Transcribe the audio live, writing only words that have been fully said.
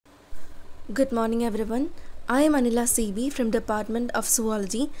Good morning everyone. I am Anila CB from Department of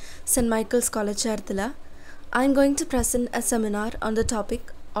Zoology, St. Michael's College, Charthala. I am going to present a seminar on the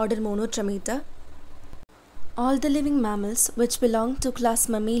topic Order Monotremata. All the living mammals which belong to class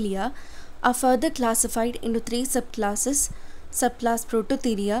Mammalia are further classified into three subclasses: subclass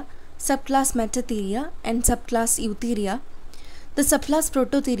Prototheria, subclass Metatheria, and subclass Eutheria. The subclass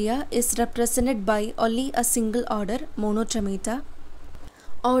Prototheria is represented by only a single order, Monotremata.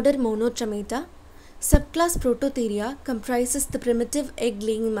 Order Monotremata. Subclass Prototheria comprises the primitive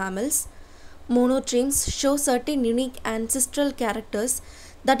egg-laying mammals. Monotremes show certain unique ancestral characters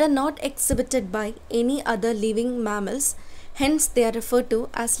that are not exhibited by any other living mammals, hence they are referred to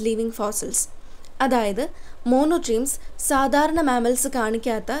as living fossils. അതായത് മോണോട്രീംസ് സാധാരണ mammals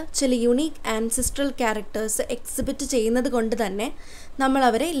കാണിക്കാത്ത ചില unique ancestral characters exhibit ചെയ്യുന്നത് കൊണ്ട് തന്നെ നമ്മൾ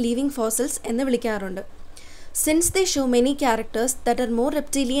അവരെ living fossils എന്ന് വിളിക്കാറുണ്ട്. Since they show many characters that are more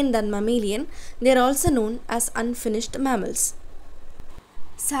reptilian than mammalian, they are also known as unfinished mammals.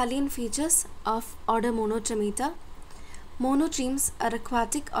 Salient features of order Monotremata. Monotremes are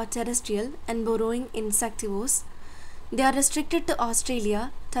aquatic or terrestrial and burrowing insectivores. They are restricted to Australia,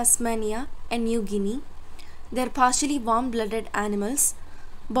 Tasmania, and New Guinea. They are partially warm-blooded animals.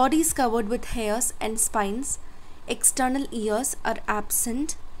 Bodies covered with hairs and spines. External ears are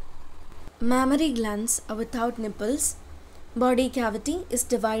absent. Mammary glands are without nipples. Body cavity is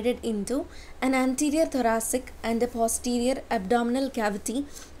divided into an anterior thoracic and a posterior abdominal cavity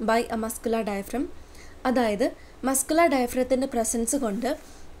by a muscular diaphragm. അതായത് muscular diaphragmത്തിന്റെ presence കൊണ്ട്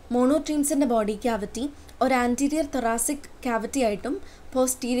മോണോട്രീംസിൻ്റെ body cavity ഒരു anterior thoracic cavity ആയിട്ടും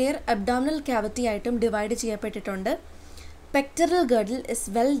posterior abdominal cavity ആയിട്ടും divide ചെയ്യപ്പെട്ടിട്ടുണ്ട്. Pectoral girdle is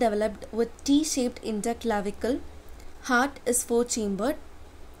well developed with T-shaped interclavicle. Heart is four-chambered.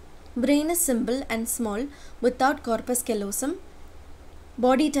 Brain is simple and small without corpus callosum.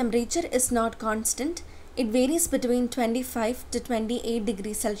 Body temperature is not constant. It varies between 25 to 28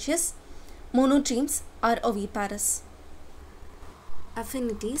 degrees Celsius. Monotremes are oviparous.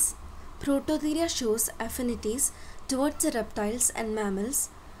 Affinities. Prototheria shows affinities towards the reptiles and mammals.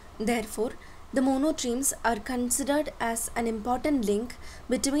 Therefore, the monotremes are considered as an important link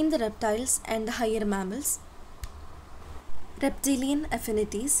between the reptiles and the higher mammals. Reptilian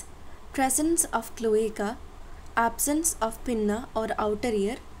affinities. Presence of cloaca, absence of pinna or outer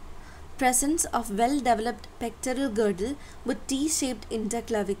ear, presence of well-developed pectoral girdle with T-shaped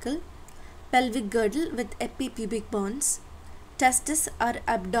interclavicle, pelvic girdle with epipubic bones, testes are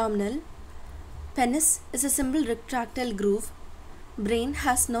abdominal, penis is a simple retractile groove, brain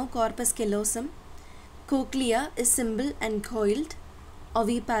has no corpus callosum, cochlea is simple and coiled,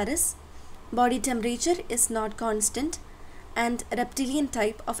 oviparous, body temperature is not constant, and reptilian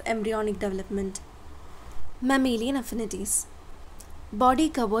type of embryonic development. Mammalian affinities. Body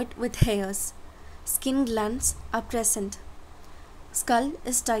covered with hairs. Skin glands are present. Skull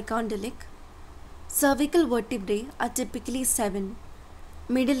is tricondylic. Cervical vertebrae are typically 7.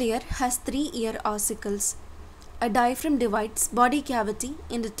 Middle ear has 3 ear ossicles. A diaphragm divides body cavity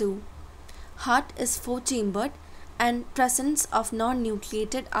into 2. Heart is four-chambered and presence of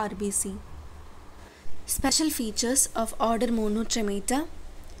non-nucleated RBC. Special features of order Monotremata.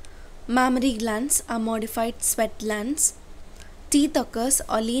 Mammary glands are modified sweat glands. Teeth occurs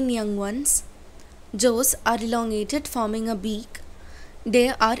or lean young ones. Jaws are elongated, forming a beak. They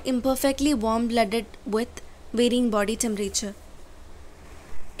are imperfectly warm-blooded with varying body temperature.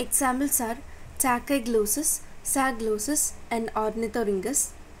 Examples are Tachyglossus, Saglossus, and Ornithorhynchus.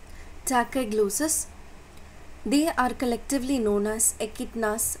 Tachyglossus. They are collectively known as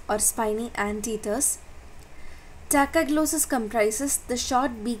echidnas or spiny anteaters. Tachyglossus comprises the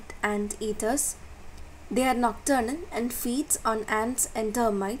short-beaked anteaters. They are nocturnal and feeds on ants and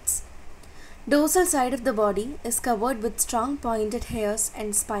termites. Dorsal side of the body is covered with strong pointed hairs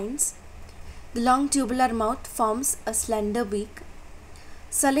and spines. The long tubular mouth forms a slender beak.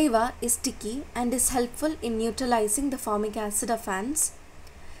 Saliva is sticky and is helpful in neutralizing the formic acid of ants.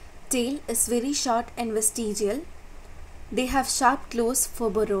 Tail is very short and vestigial. They have sharp claws for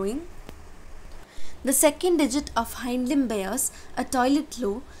burrowing. The second digit of hind limb bears a toilet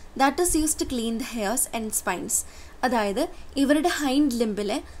claw that is used to clean the hairs and spines. അതായത് ഇവരുടെ hind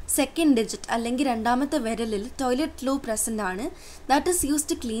ലിംബിലെ second digit അല്ലെങ്കിൽ രണ്ടാമത്തെ വിരലിൽ toilet ക്ലോ present ആണ്. That is use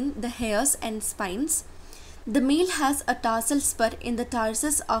to clean the hairs and spines. The male has a tarsal spur in the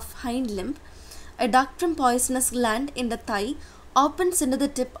tarsus of hind limb. A duct from poisonous gland in the thigh opens into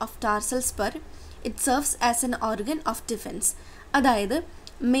the tip of tarsal spur. It serves as an organ of defense. അതായത്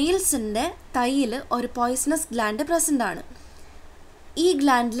മെയിൽസിൻ്റെ തൈയിൽ ഒരു poisonous gland present ആണ്. ഈ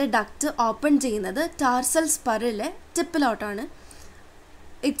ഗ്ലാൻഡിലെ duct open ചെയ്യുന്നത് tarsal സ്പറിലെ ടിപ്പിലോട്ടാണ്.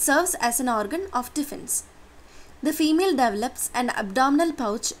 It serves as an organ of defense. The female develops an abdominal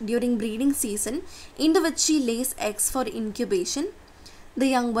pouch during breeding season into which she lays eggs for incubation. The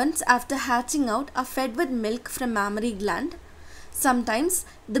young ones, after hatching out, are fed with milk from mammary gland. Sometimes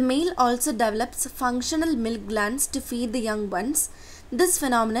the male also develops functional milk glands to feed the young ones. This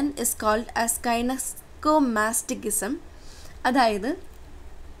phenomenon is called as gynecomastichism. അതായത്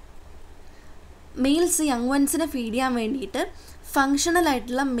males young വൺസിനെ feed ചെയ്യാൻ വേണ്ടിയിട്ട് functional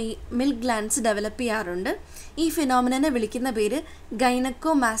ആയിട്ടുള്ള milk glands develop ചെയ്യാറുണ്ട്. ഈ ഫിനോമിനനെ വിളിക്കുന്ന പേര്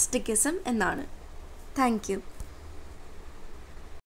ഗൈനക്കോമാസ്റ്റിക്കിസം എന്നാണ്. Thank you.